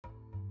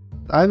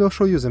I will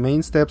show you the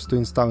main steps to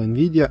install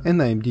Nvidia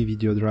and AMD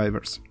video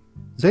drivers.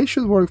 They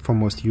should work for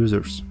most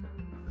users.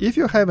 If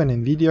you have an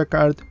Nvidia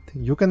card,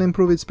 you can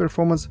improve its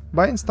performance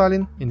by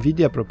installing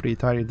Nvidia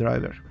proprietary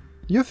driver.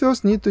 You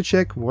first need to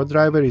check what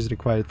driver is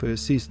required for your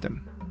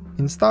system.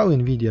 Install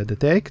Nvidia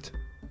Detect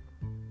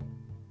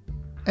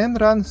and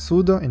run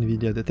sudo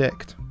Nvidia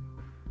Detect.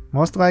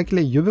 Most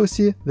likely you will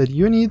see that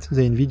you need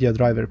the Nvidia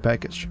driver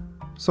package,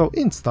 so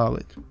install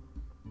it.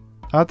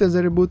 After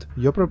the reboot,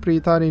 your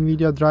proprietary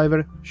Nvidia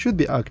driver should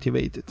be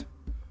activated.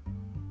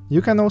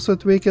 You can also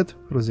tweak it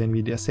through the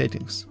Nvidia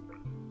settings.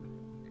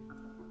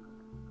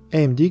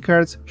 AMD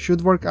cards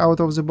should work out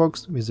of the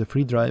box with a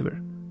free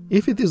driver.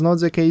 If it is not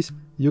the case,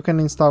 you can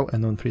install a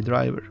non-free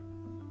driver.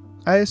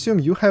 I assume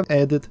you have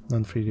added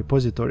non-free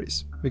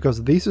repositories,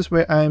 because this is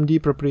where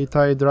AMD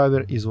proprietary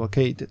driver is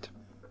located.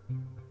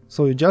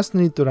 So you just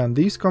need to run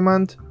this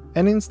command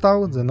and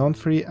install the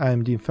non-free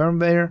AMD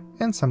firmware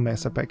and some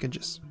Mesa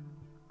packages.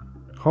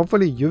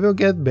 Hopefully you will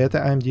get better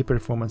AMD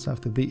performance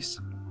after this.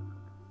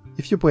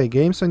 If you play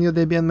games on your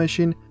Debian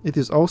machine, it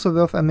is also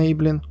worth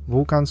enabling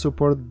Vulkan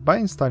support by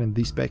installing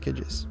these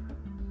packages.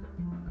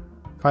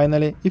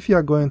 Finally, if you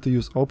are going to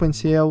use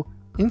OpenCL,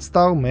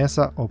 install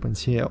Mesa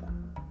OpenCL.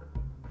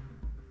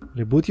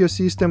 Reboot your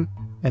system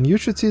and you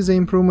should see the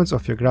improvements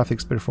of your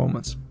graphics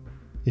performance,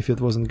 if it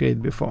wasn't great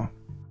before.